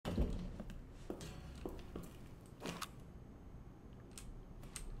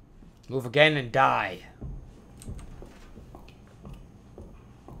Move again and die.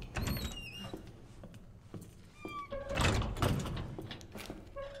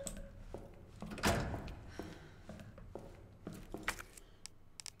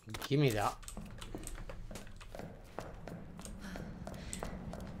 Give me that.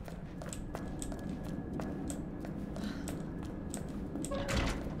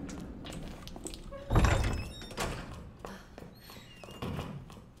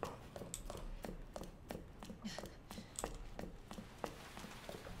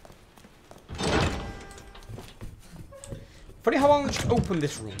 Funny how I just opened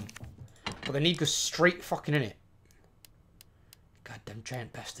this room, but the need goes straight fucking in it. Goddamn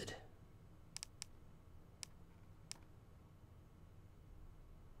giant bastard.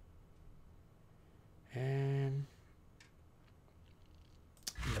 Yeah,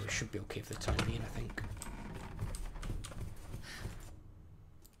 we should be okay for the time being, I think.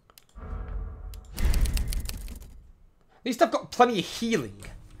 At least I've got plenty of healing.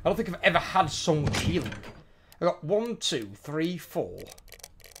 I don't think I've ever had so much healing. I've got 1, 2, 3, 4.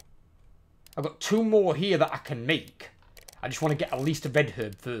 I've got 2 more here that I can make. I just want to get at least a red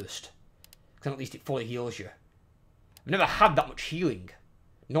herb first. Because then at least it fully heals you. I've never had that much healing.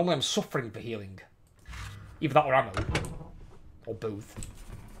 Normally I'm suffering for healing. Either that or ammo. Or both.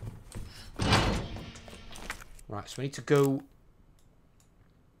 Right, so we need to go...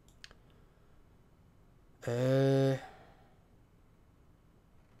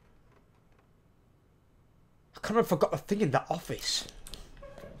 I can't remember if I got the thing in that office.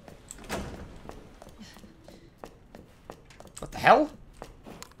 What the hell?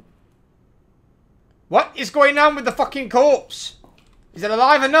 What is going on with the fucking corpse? Is it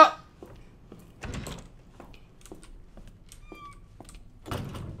alive or not?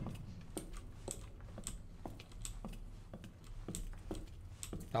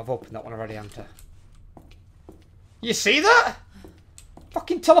 I've opened that one already, haven't I? You see that?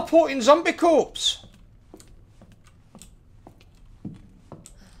 Fucking teleporting zombie corpse.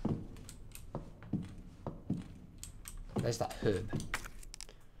 There's that herb.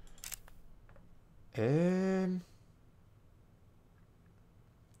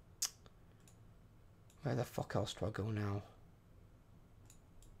 Where the fuck else do I go now?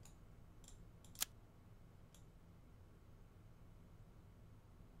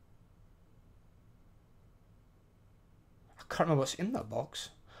 I can't remember what's in that box.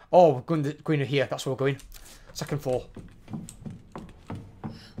 Oh, we're going to here. That's where we're going. Second floor.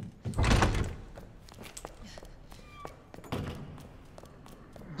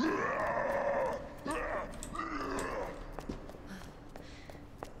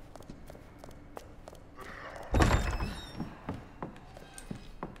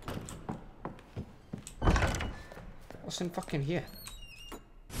 What's in fucking here?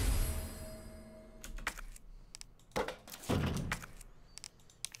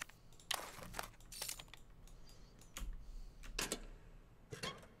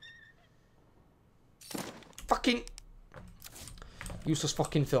 Fucking useless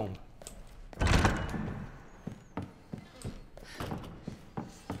fucking film.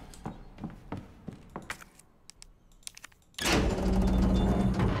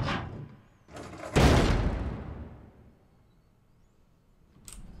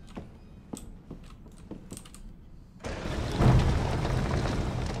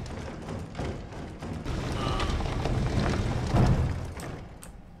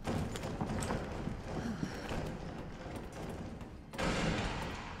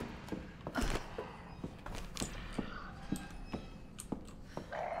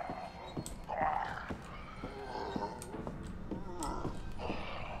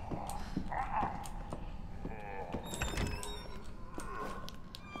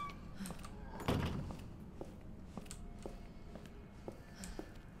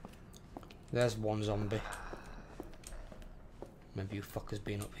 There's one zombie. Maybe you fuckers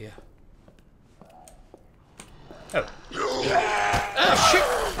been up here. Oh. Oh shit!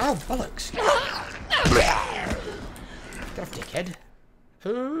 Oh bollocks! Get off, dickhead.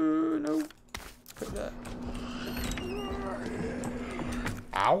 Oh no. Put it there.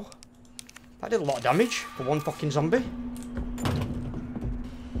 Ow. That did a lot of damage for one fucking zombie.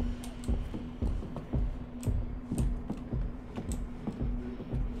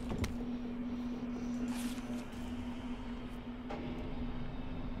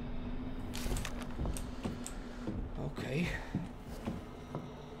 Okay.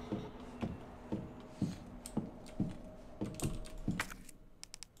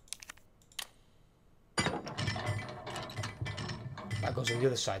 That goes on the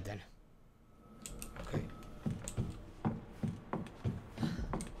other side then. Okay.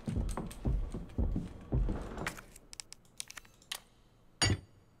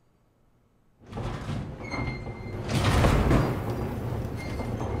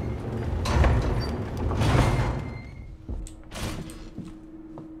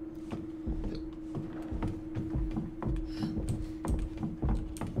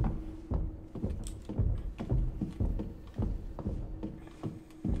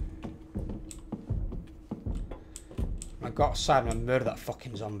 I got outside and I murdered that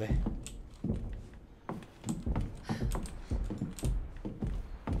fucking zombie.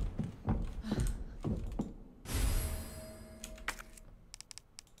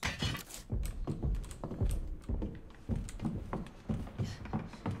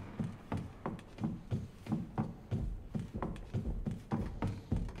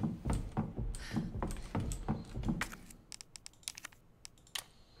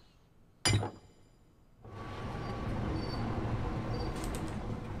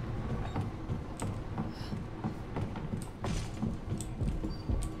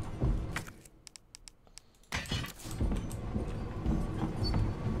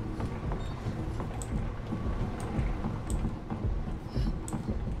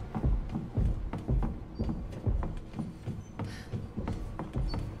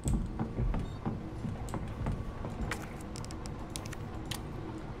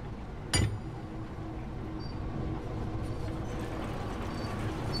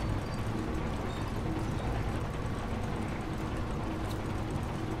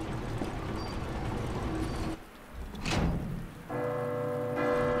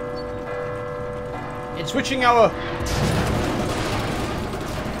 It's switching our...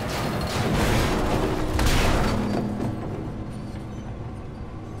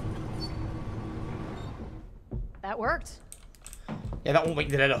 That worked. Yeah, that won't make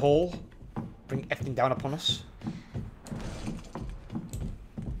the dead hole. Bring everything down upon us.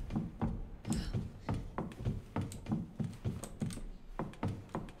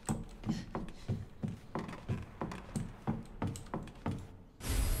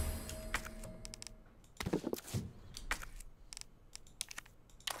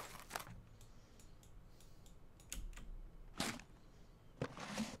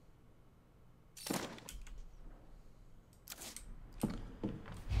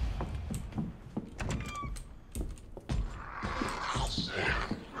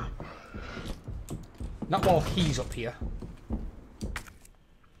 Not while he's up here.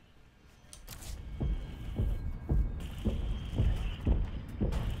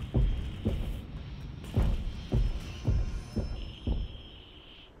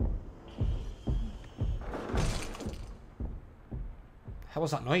 How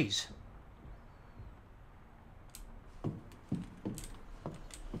was that noise?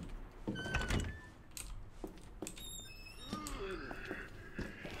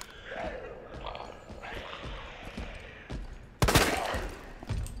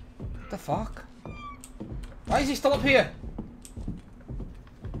 The fuck? Why is he still up here?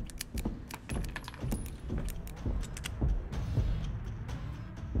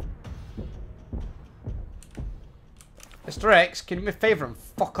 Mr. X, can you do me a favour and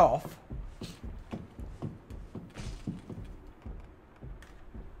fuck off?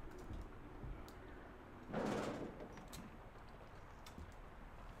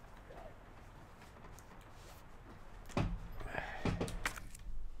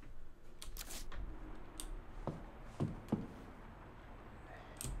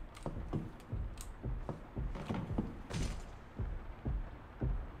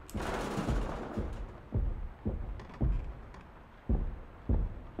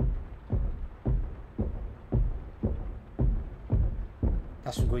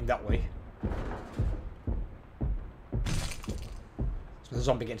 That's from going that way. So the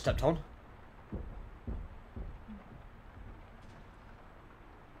zombie getting stepped on.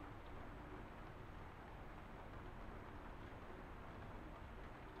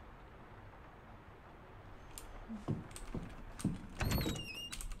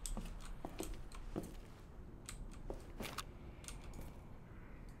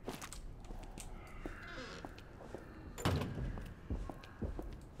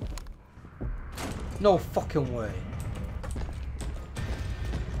 No fucking way.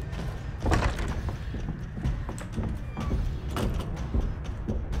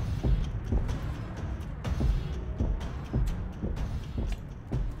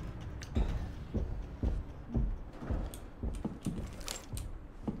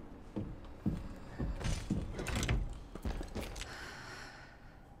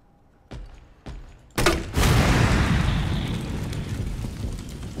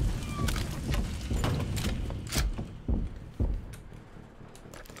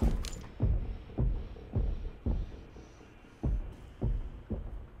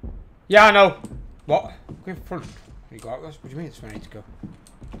 Yeah, I know. What? Go in front. You go out. What do you mean it's where I need to go?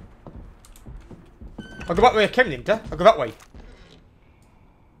 I'll go back where I came, didn't I? I'll go that way.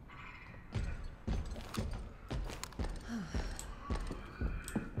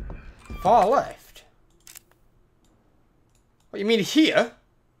 Far left? What, you mean here?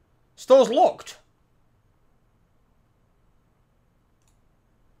 Store's locked.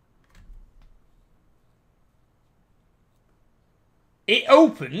 It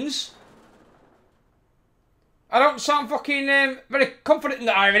opens. I don't sound fucking very confident in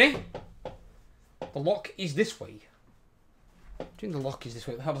the irony. The lock is this way. Doing the lock is this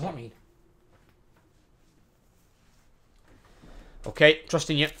way. What the hell does that mean? Okay,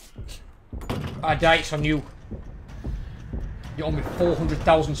 trusting you. I die, it's on you. You owe me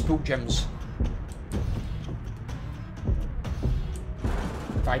 400,000 spook gems.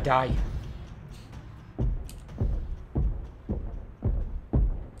 If I die.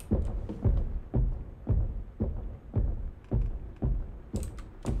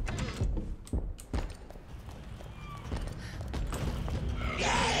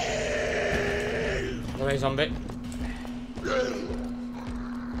 Another zombie.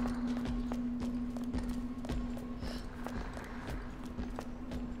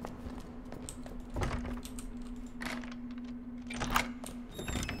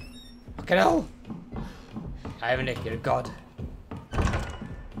 Fucking hell! Ironic, you're a god.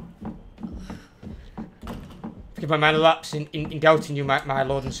 Forgive my minor lapse in doubting you, my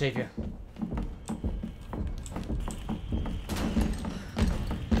Lord and Saviour.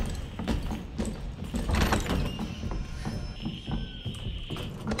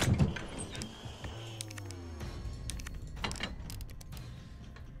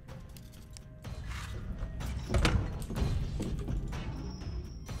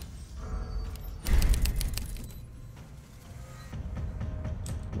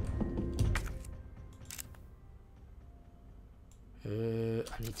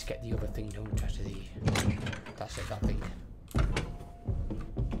 I need to get the other thing done after the... That's it, that thing.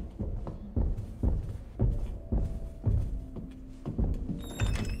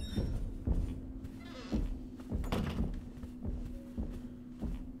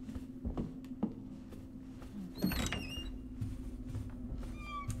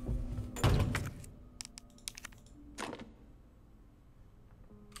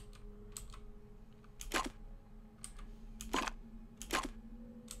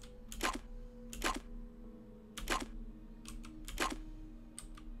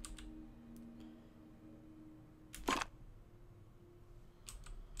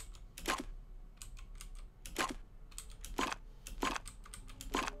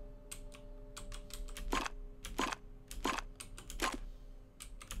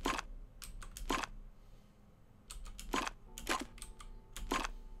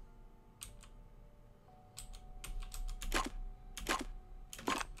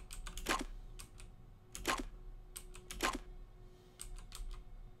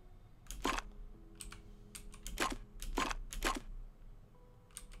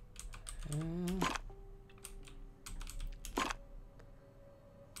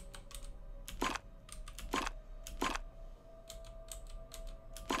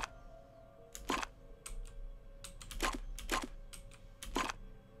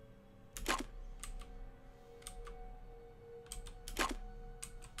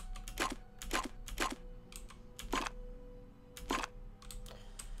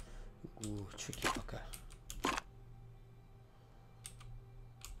 Ooh, tricky fucker.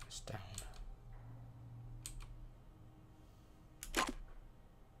 It's down.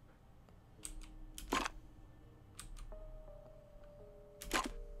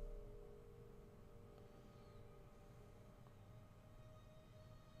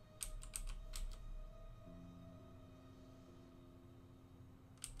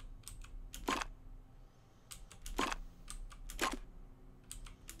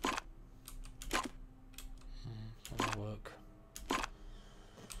 Work.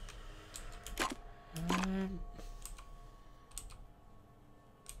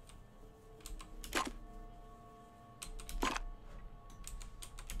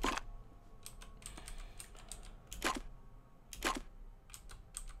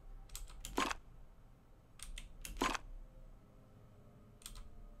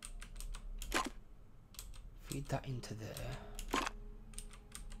 Feed that into there.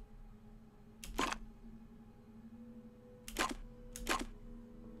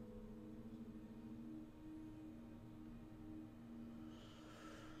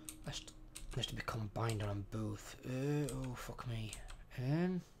 Has to be combined on both. Oh fuck me.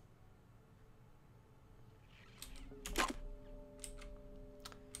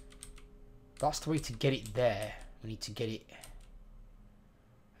 That's the way to get it there. We need to get it.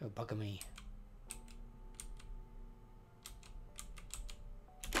 Oh bugger me.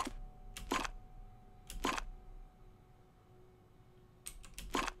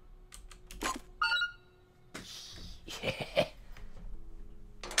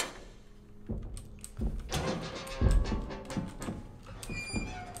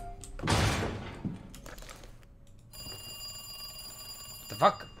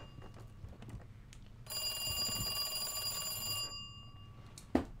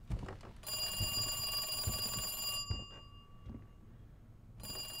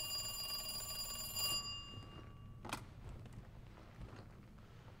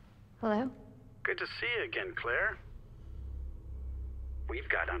 Hello? Good to see you again, Claire. We've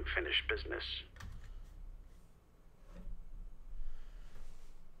got unfinished business.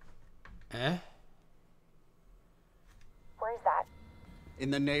 Eh? Where's that?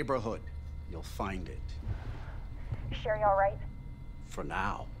 In the neighborhood. You'll find it. Sherry all right? For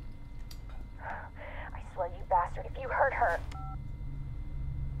now. I swear, you bastard, if you hurt her...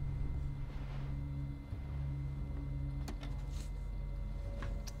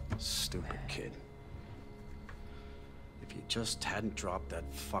 Stupid kid. If you just hadn't dropped that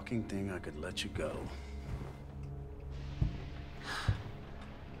fucking thing, I could let you go.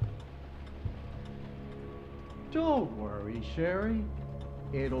 Don't worry, Sherry.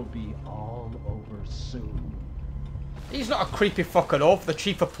 It'll be all over soon. He's not a creepy fuck at all for the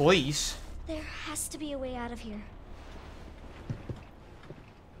chief of police. There has to be a way out of here.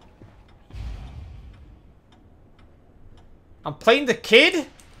 I'm playing the kid?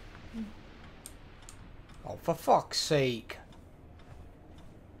 Oh, for fuck's sake.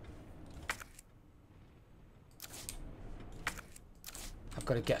 I've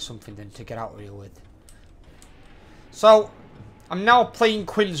got to get something then to get out of here with. So, I'm now playing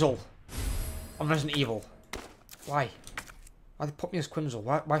Quinzel on Resident Evil. Why? Why they put me as Quinzel?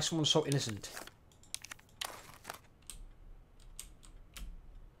 Why is someone so innocent?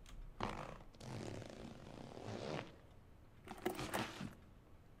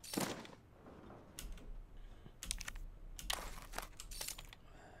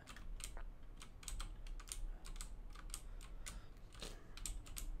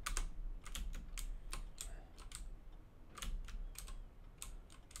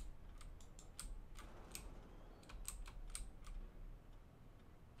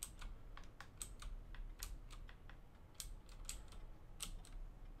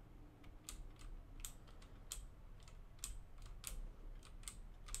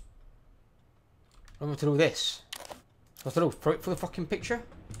 What am I to do with this? What to do? Throw it for the fucking picture?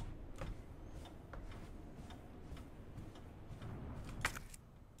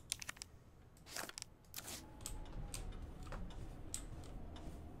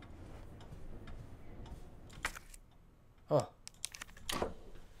 Oh.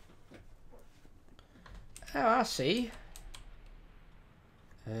 Oh, I see.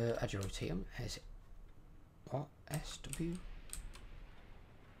 Add your rotate him. Is it? What? SW?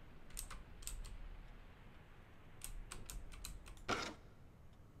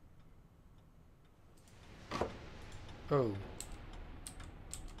 Oh.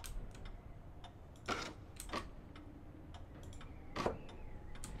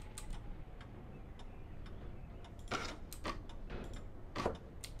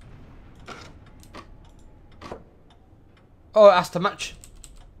 Oh, it has to match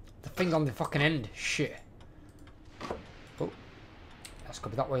the thing on the fucking end. Shit. Oh. That's got to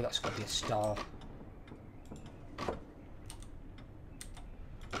be that way. That's got to be a star.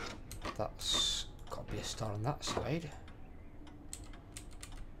 That's got to be a star on that side.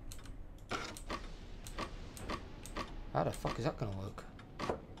 How the fuck is that going to work?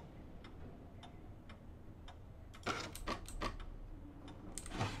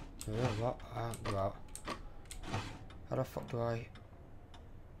 What? I can't go out. How the fuck do I...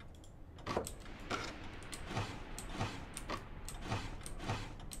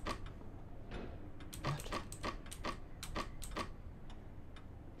 What?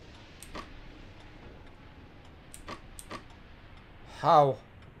 How?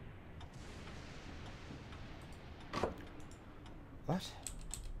 What?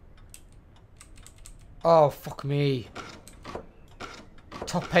 Oh, fuck me.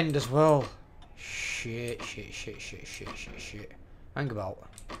 Top end as well. Shit. Hang about.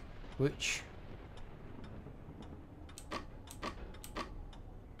 Which?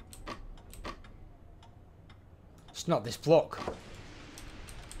 It's not this block.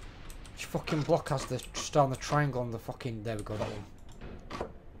 Which fucking block has the star and the triangle on the fucking... There we go, that one.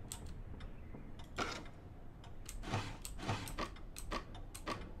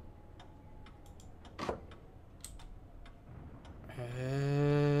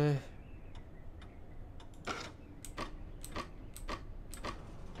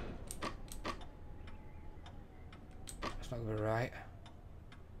 That's not gonna be right.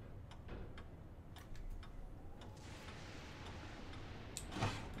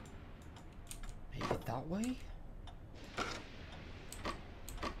 Maybe that way?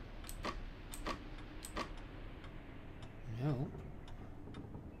 No.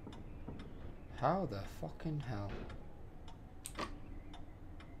 How the fucking hell?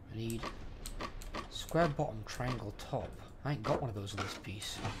 I need square bottom, triangle top. I ain't got one of those in this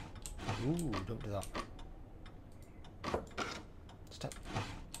piece. Ooh, don't do that. Stop.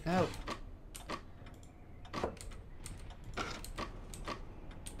 No.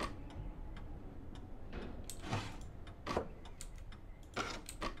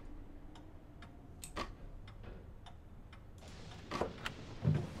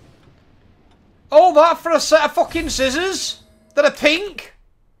 all that for a set of fucking scissors that are pink?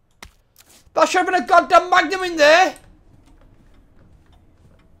 That should have been a goddamn magnum in there.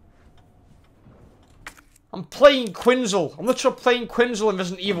 I'm playing Quinzel. I'm literally playing Quinzel in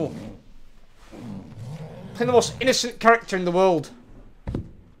Resident Evil. Playing the most innocent character in the world.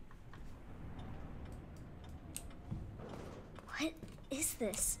 What is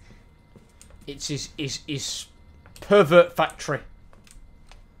this? It's his pervert factory.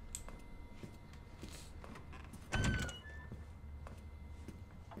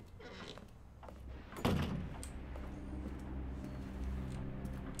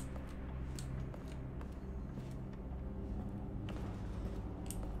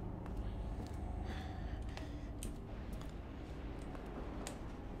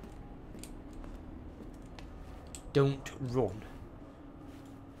 Don't run.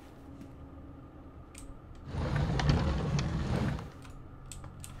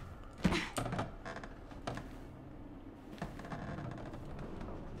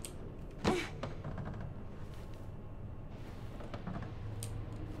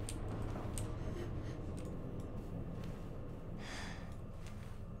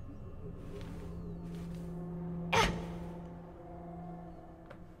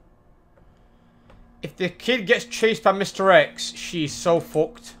 If the kid gets chased by Mr. X, she's so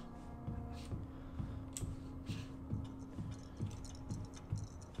fucked.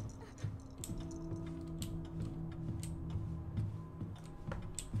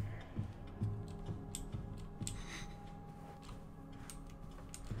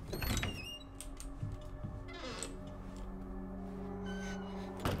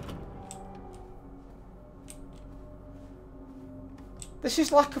 This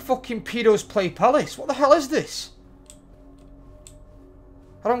is like a fucking pedo's play palace. What the hell is this?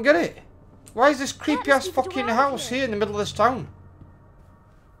 I don't get it. Why is this creepy ass fucking house here in the middle of this town?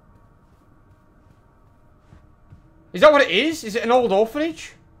 Is that what it is? Is it an old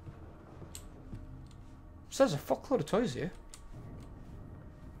orphanage? It says a fuckload of toys here.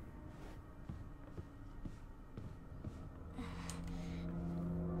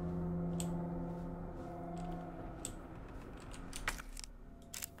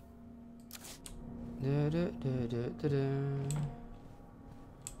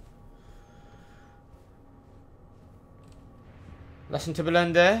 Lesson to be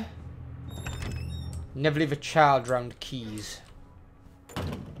learned there. Never leave a child around keys.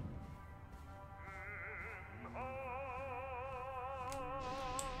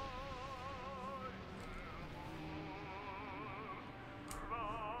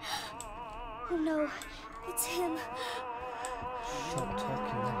 Oh no, it's him. Stop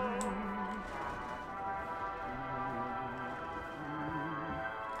talking then.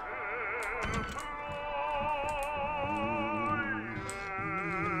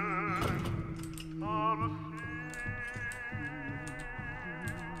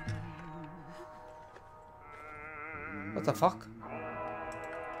 What the fuck?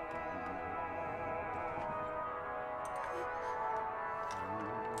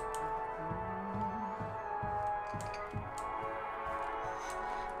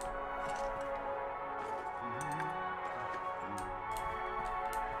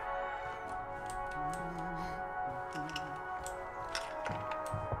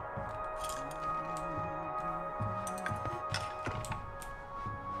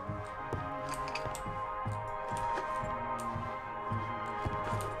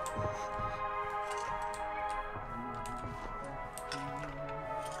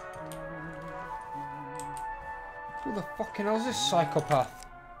 Who the fucking hell is this psychopath?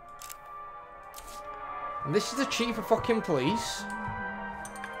 And this is the chief of fucking police?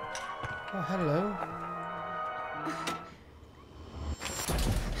 Oh, hello.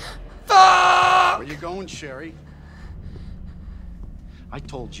 Fuck! Where you going, Sherry? I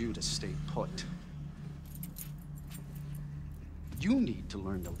told you to stay put. You need to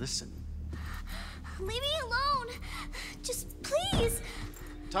learn to listen. Leave me alone. Just please.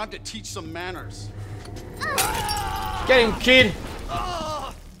 Time to teach some manners. Get him, kid!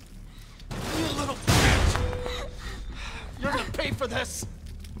 You little bitch! You're gonna pay for this!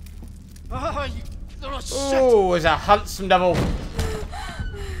 You little shit! Oh, he's a handsome devil.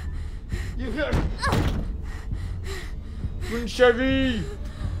 You hear? Run, Chevy!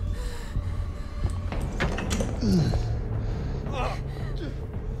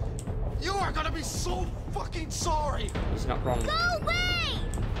 You are gonna be so fucking sorry! He's not wrong. Go away!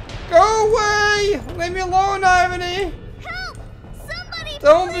 Go away! Leave me alone, Irony! Help! Somebody,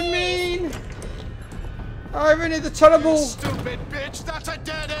 Don't please! be mean! Irony the terrible! Stupid bitch! That's a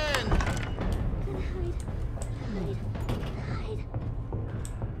dead end! Hide.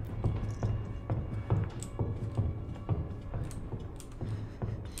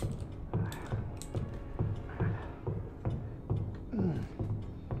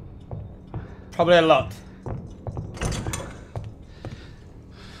 Probably a lot.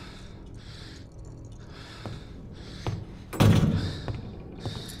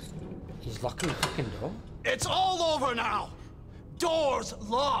 He's locking the fucking door. It's all over now. Door's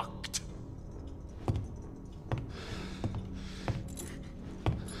locked.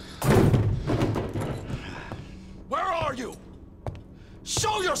 Where are you?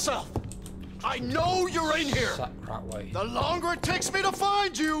 Show yourself. I know you're in here. That right way. The longer it takes me to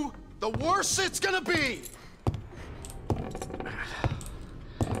find you, the worse it's gonna be.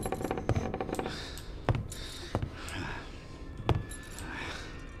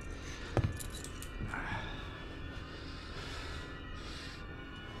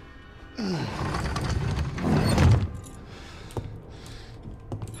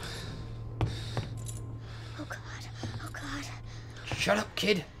 Oh God. Oh God. Shut up,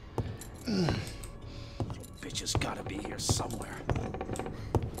 kid. Bitch has gotta be here somewhere.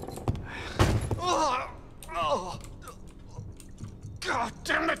 Oh, God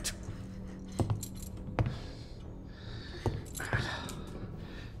damn it!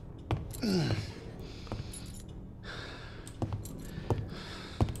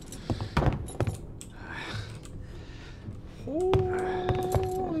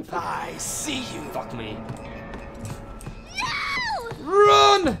 Holy fuck. I see you. Fuck me. No!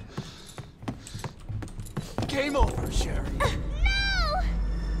 Run! Game over, Sherry. No!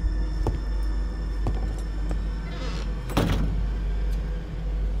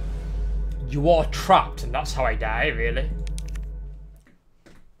 You are trapped, and that's how I die, really.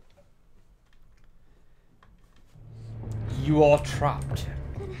 You are trapped.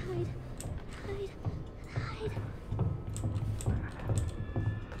 Gotta hide. Hide.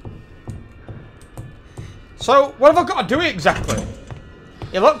 So, what have I got to do exactly?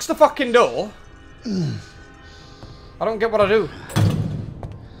 He locks the fucking door. I don't get what I do.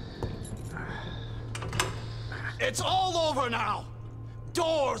 It's all over now.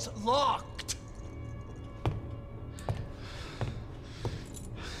 Door's locked.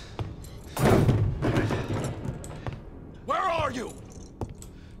 Where are you?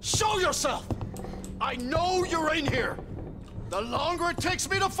 Show yourself. I know you're in here. The longer it takes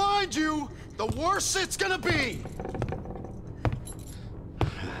me to find you, the worse it's gonna be.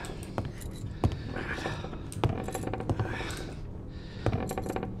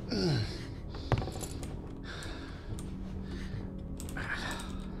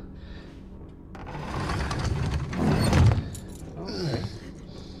 Okay.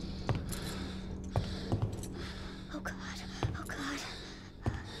 Oh God. Oh God.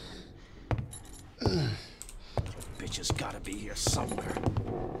 Bitch has gotta be here somewhere.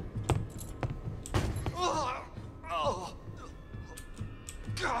 Oh,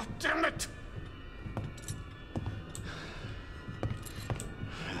 God damn it!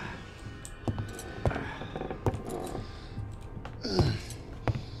 Can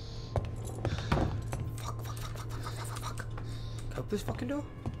I open this fucking door?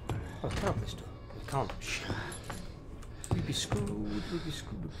 Oh, I can't open this door. I can't. Shit. We'd be screwed. We'd be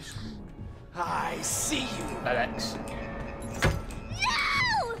screwed. We'd be screwed. I see you. Alex. No!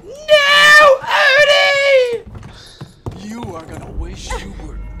 No, Odie! You are gonna wish you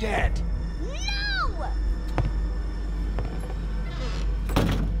were dead. No!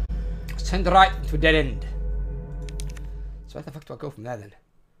 Let's turn the right into a dead end. So where the fuck do I go from there then?